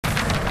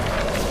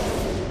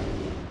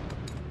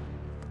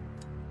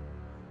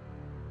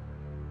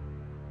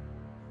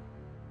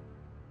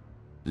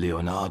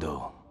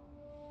Leonardo.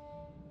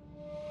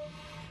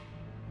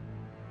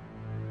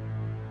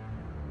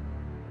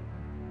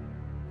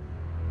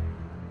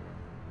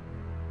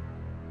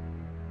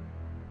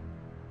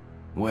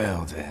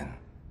 Well then,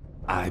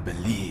 I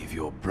believe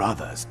your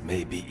brothers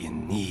may be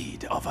in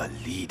need of a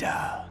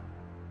leader.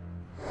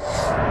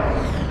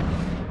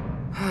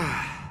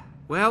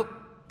 Well,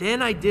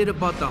 then I did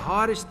about the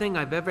hardest thing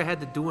I've ever had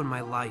to do in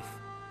my life.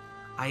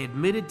 I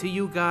admitted to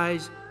you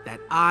guys that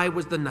I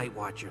was the Night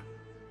Watcher.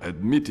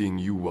 Admitting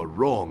you were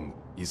wrong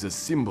is a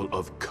symbol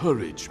of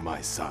courage, my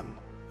son.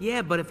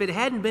 Yeah, but if it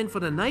hadn't been for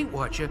the Night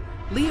Watcher,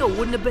 Leo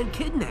wouldn't have been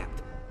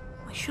kidnapped.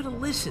 I should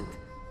have listened.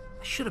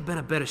 I should have been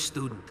a better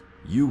student.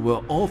 You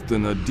were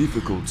often a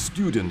difficult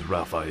student,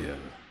 Raphael,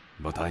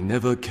 but I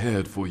never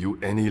cared for you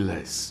any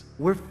less.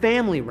 We're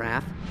family,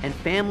 Raph, and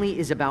family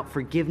is about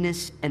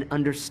forgiveness and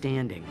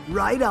understanding.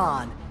 Right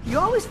on. You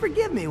always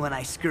forgive me when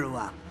I screw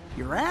up.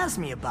 You razz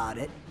me about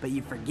it, but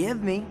you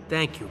forgive me.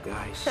 Thank you,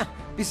 guys.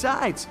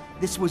 Besides,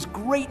 this was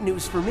great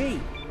news for me.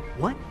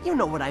 What? You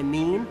know what I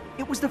mean.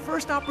 It was the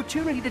first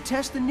opportunity to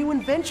test the new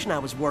invention I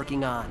was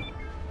working on.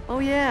 Oh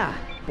yeah.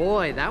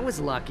 Boy, that was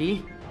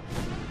lucky.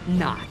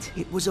 Not.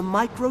 It was a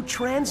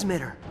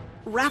micro-transmitter.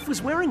 Raph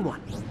was wearing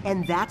one,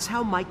 and that's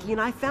how Mikey and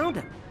I found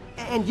him.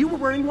 And you were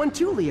wearing one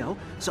too, Leo,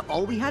 so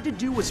all we had to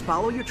do was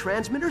follow your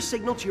transmitter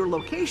signal to your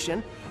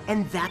location,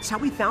 and that's how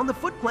we found the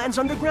Foot Clan's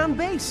underground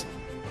base.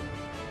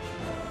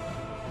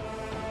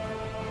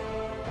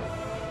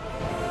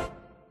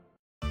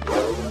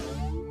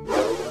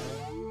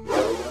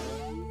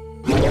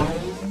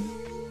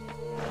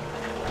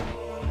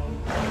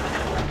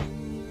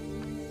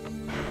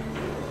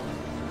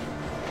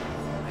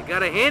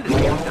 Gotta hand it to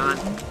you, Don.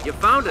 You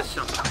found us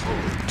something.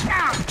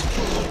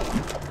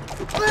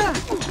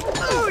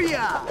 Oh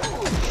yeah!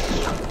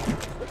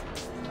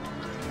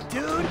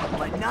 Dude,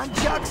 my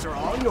nunchucks are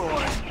all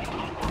yours.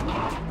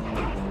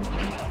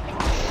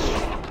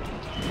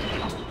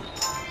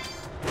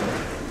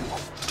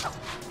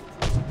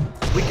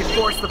 We could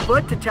force the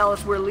Foot to tell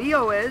us where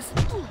Leo is.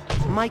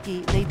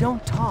 Mikey, they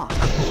don't talk.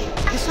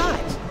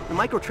 Besides, the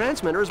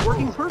microtransmitter is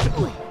working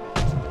perfectly.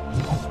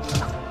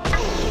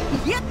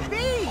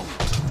 Yippee!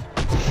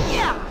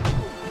 Yeah!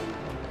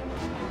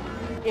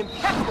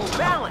 Impeccable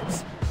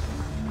balance!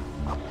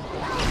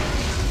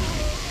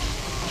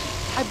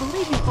 I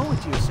believe you owe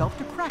it to yourself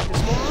to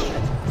practice more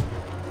often.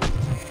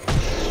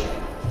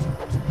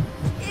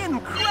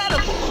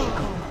 Incredible!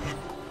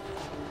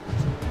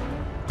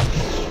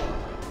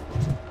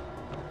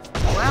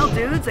 Well,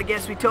 dudes, I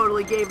guess we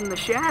totally gave him the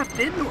shaft,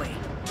 didn't we?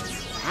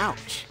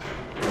 Ouch.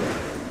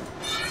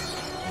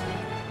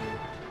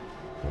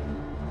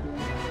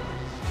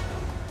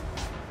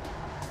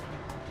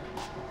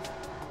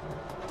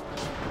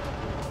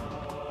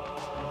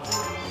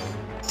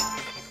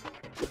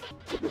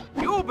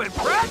 You've been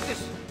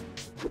practicing.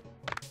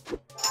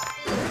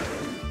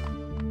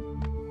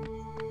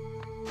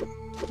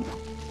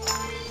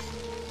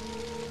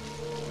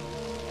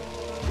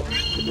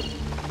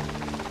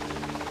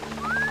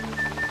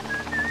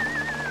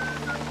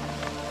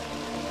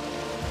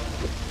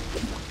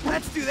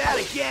 Let's do that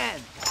again!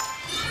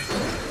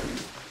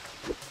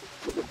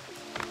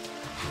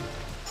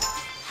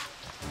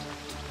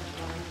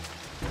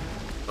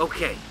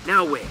 Okay,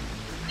 now where?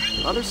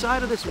 Other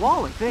side of this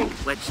wall, I think.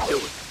 Let's do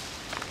it.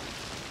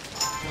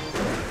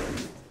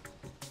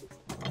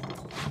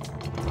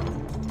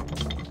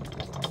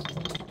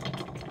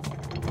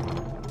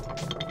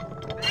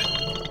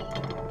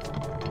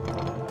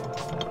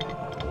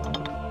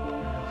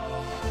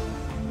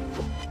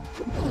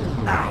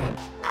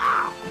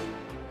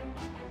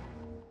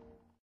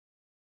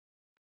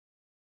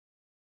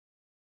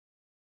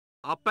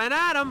 Up and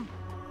at 'em!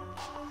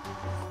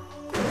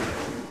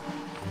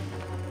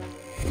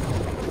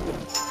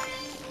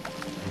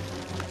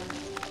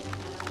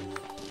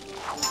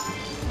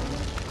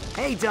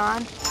 Hey,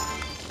 Don.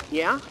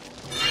 Yeah?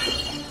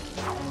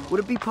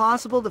 Would it be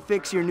possible to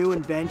fix your new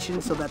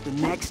invention so that the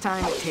next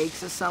time it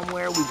takes us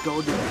somewhere, we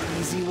go the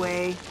easy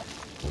way?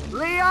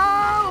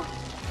 Leo!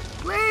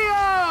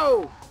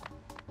 Leo!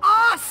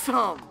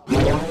 Awesome!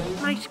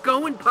 Nice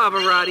going,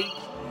 Pavarotti.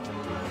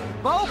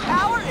 Bow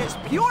power is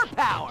pure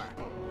power!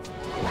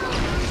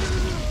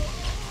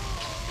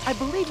 I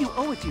believe you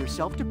owe it to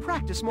yourself to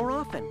practice more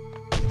often.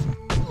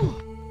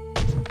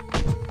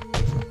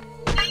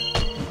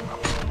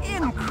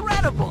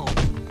 Incredible!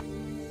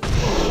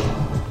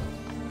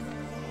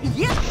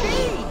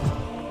 Yippee!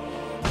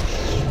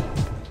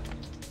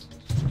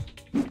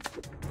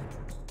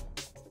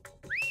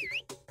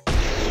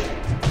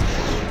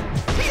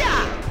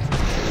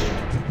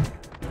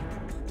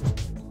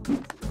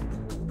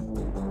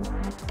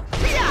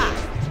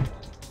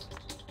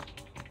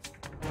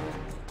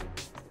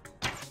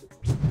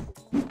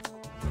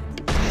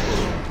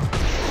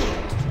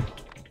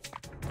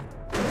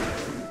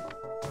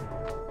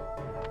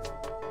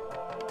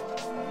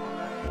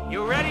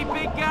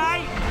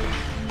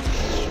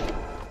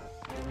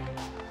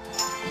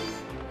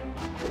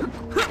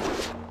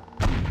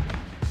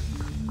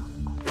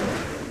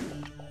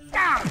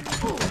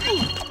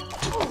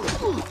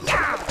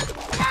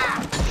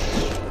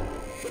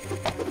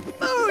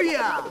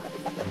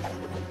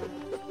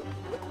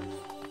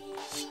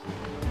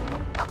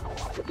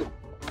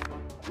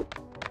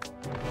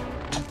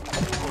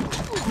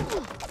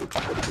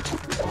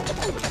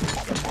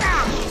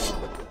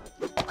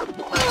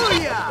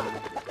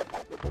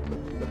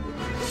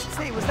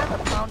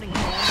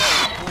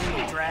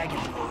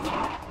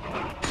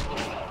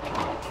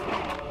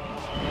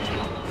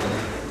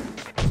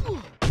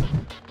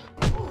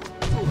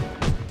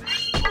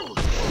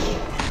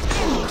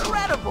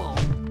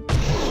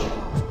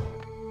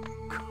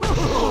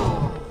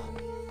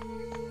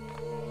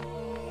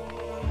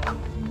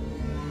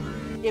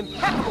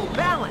 Impeccable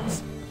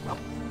balance!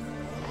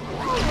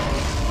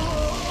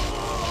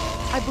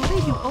 I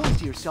believe you owe it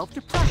to yourself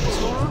to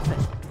practice more often.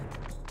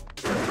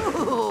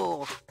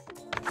 Ooh.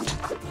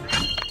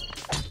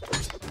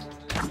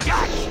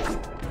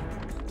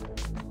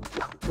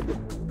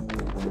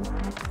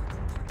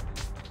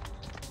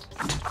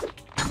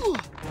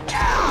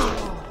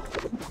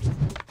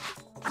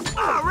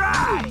 All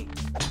right!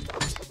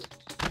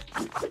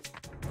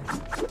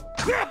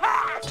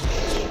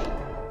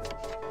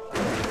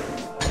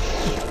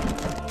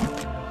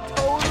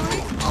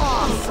 Totally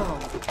awesome.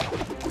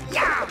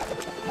 Yeah.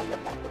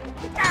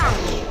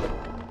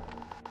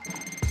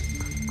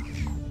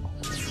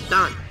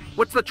 Don,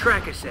 what's the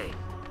tracker say?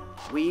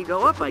 We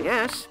go up, I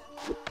guess.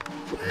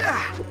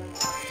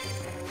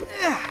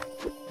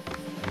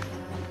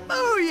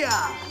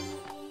 Booyah!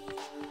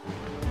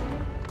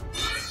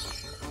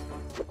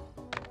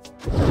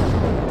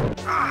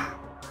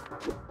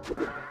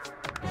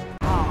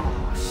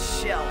 Oh,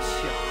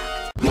 shell-shocked.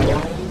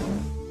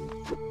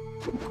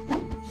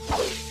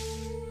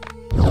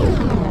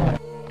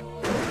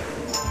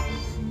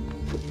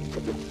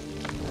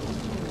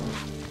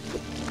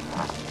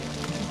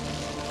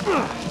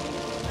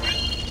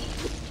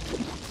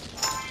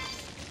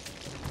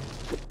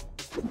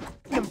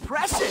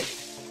 Impressive!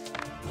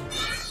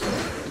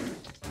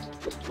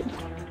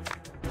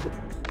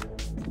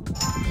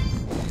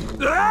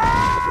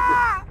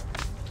 Ah!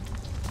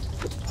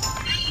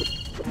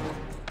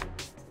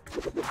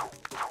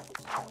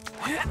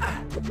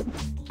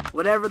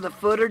 Whatever the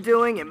Foot are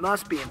doing, it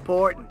must be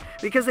important,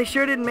 because they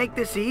sure didn't make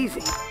this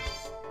easy.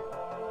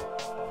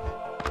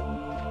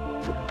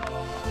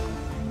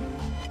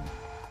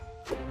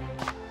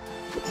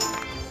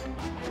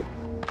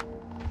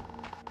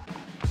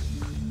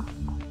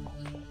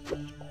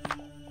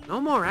 No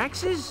more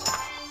axes?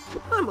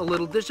 I'm a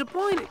little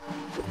disappointed.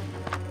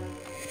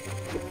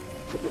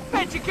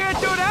 Bet you can't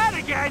do that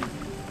again!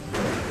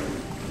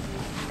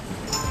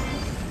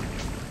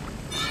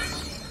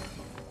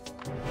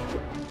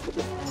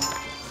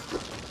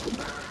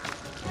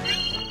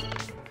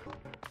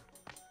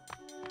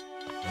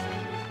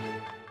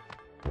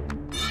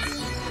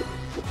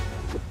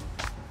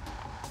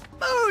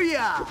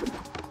 Booyah!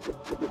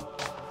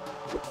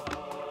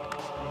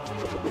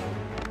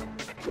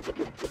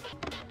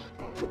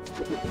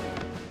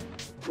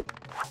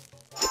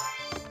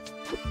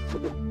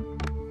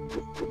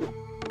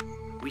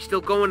 We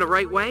still going the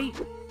right way?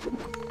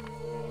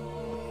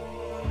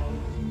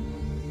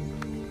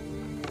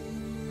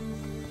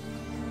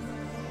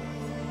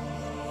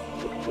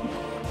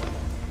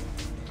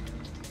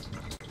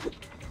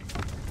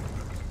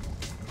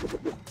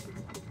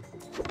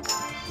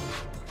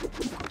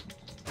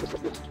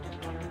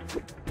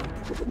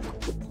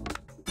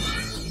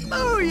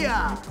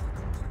 Booyah!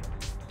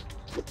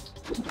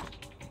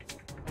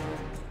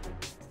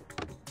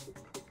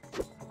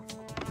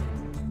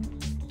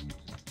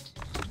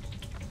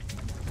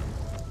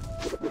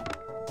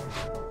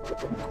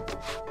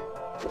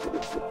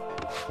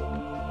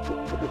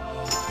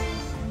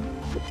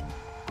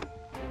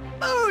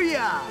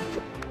 Booyah!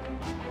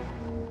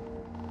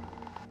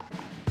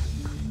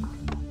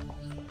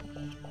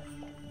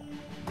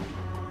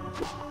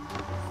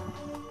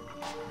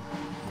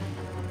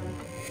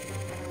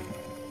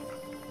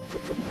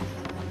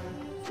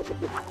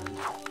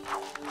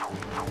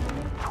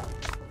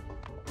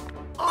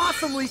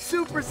 Awesomely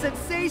super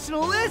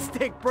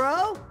sensationalistic,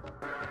 bro!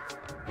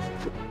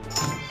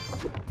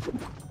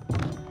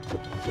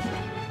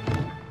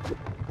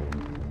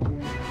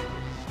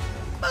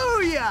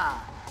 Booyah!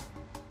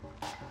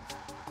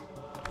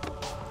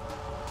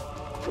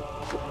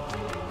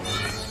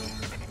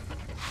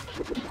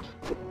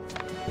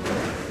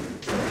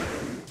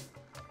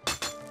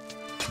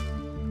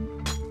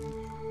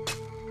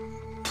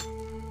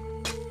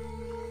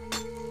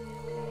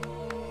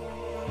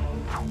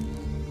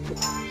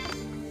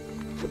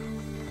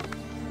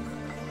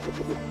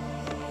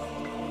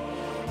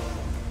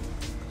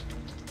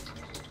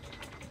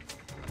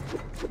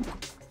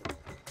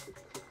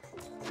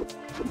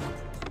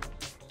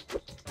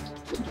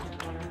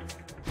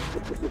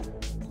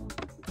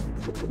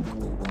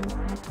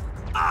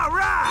 All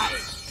right!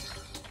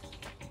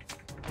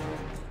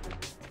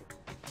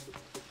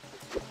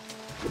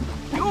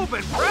 You've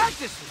been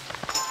practicing!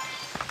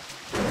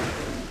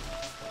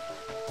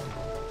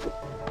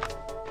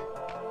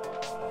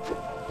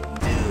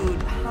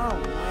 Dude, how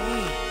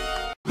lame.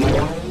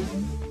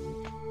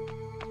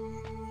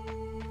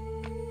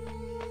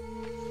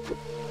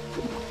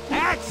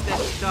 That's the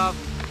stuff.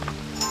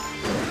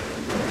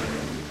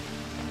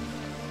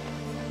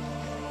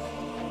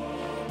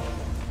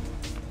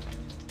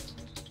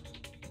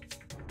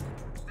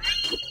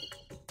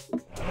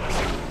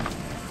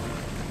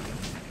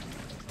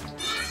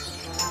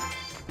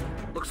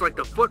 Looks like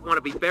the Foot want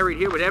to be buried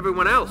here with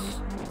everyone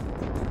else.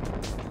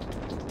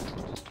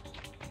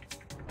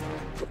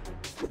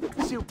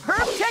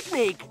 Superb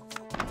technique!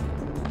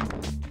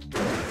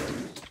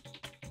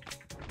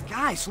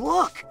 Guys,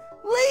 look!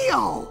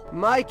 Leo!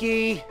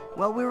 Mikey!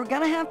 Well, we were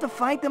gonna have to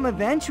fight them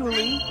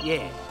eventually.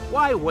 Yeah,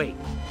 why wait?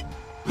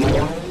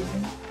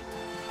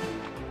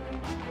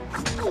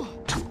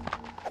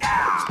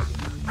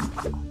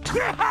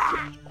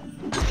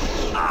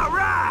 All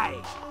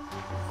right!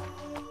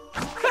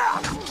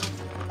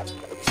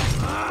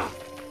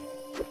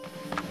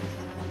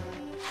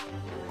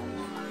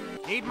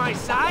 Need my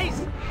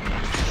size?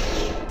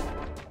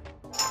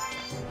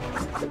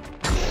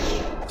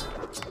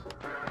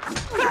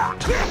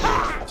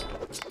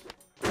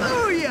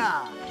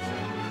 Booyah!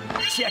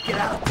 Check it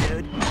out,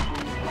 dude.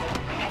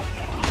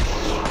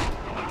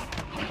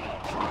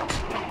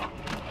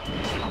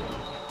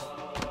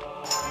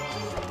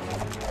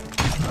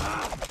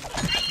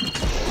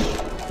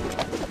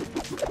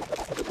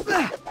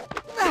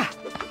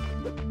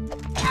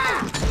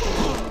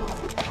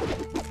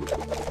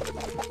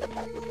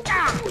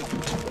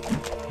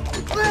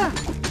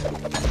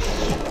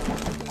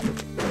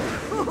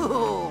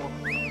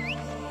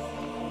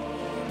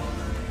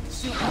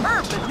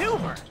 Superb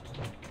maneuver!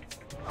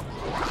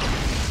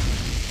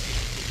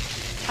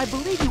 I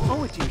believe you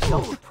owe it to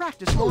yourself to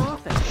practice more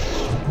often.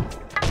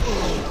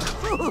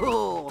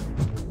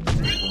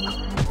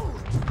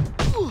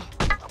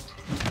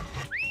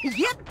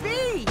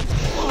 Yippee!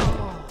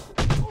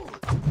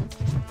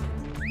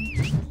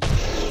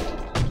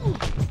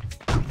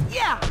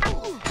 Yeah!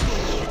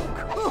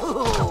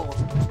 Cool!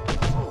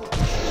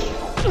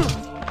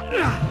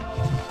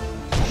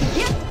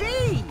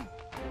 Yippee!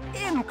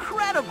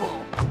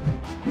 Incredible!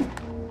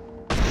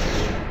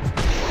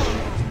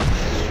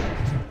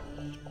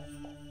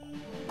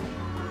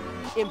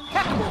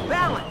 Impeccable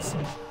balance!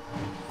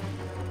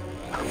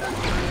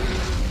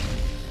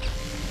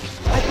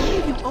 I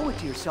believe you owe it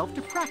to yourself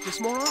to practice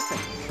more often.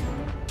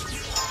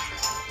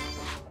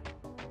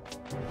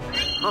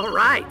 All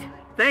right.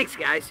 Thanks,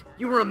 guys.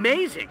 You were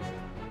amazing.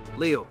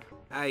 Leo,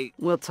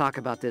 We'll talk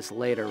about this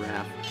later,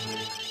 Raph.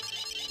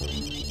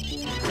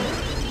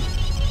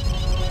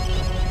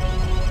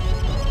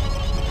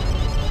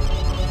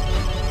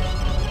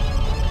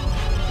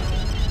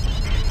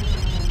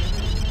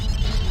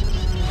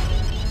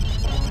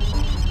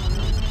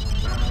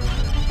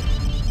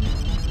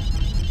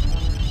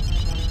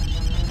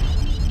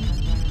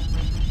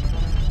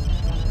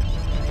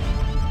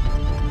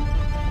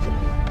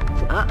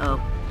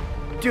 Uh-oh.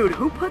 Dude,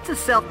 who puts a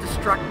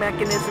self-destruct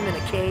mechanism in a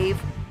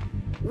cave?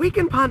 We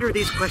can ponder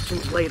these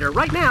questions later.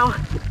 Right now,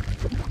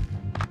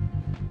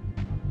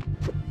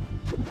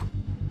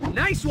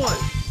 nice one!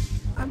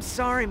 I'm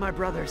sorry, my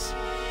brothers.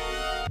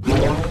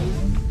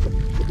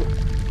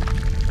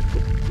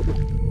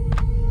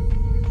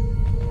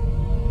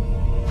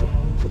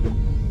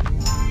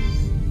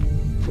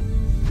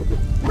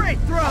 great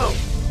throw!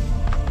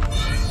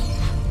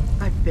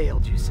 I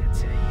failed you,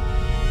 Sensei.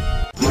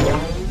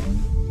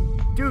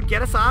 Dude,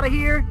 get us out of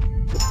here?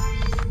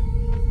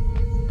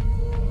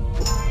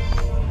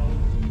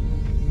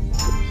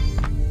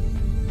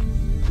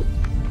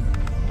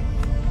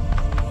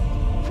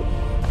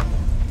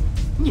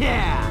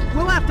 Yeah!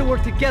 We'll have to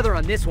work together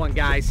on this one,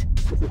 guys.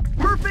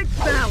 Perfect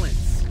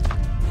balance!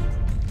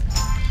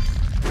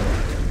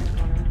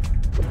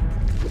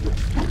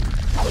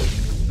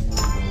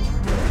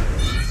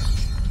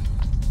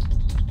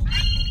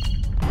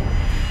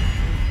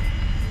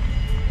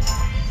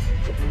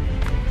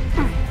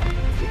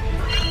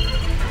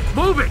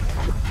 Move it!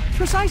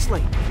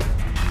 Precisely.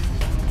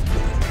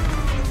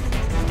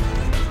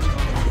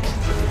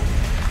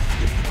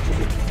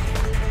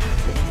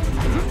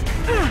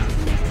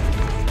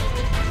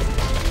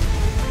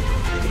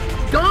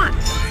 Done!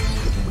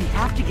 We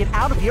have to get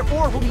out of here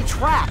or we'll be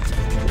trapped.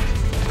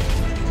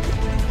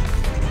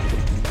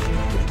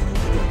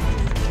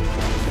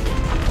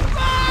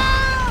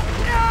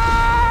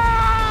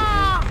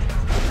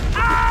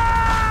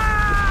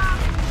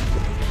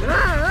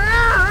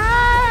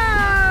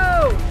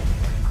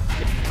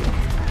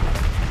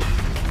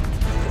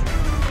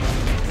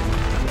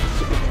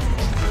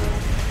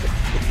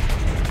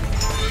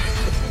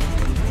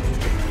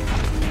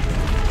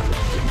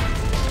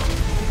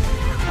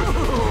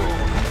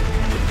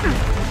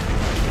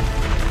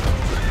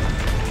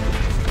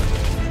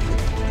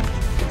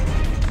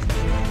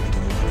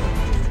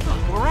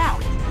 We're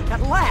out.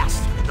 At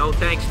last. No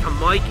thanks to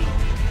Mikey.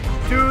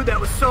 Dude, that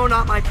was so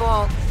not my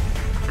fault.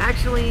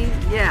 Actually,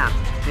 yeah,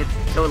 it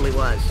totally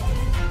was.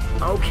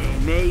 Okay,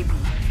 maybe.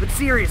 But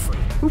seriously,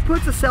 who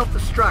puts a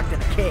self-destruct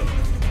in a cave?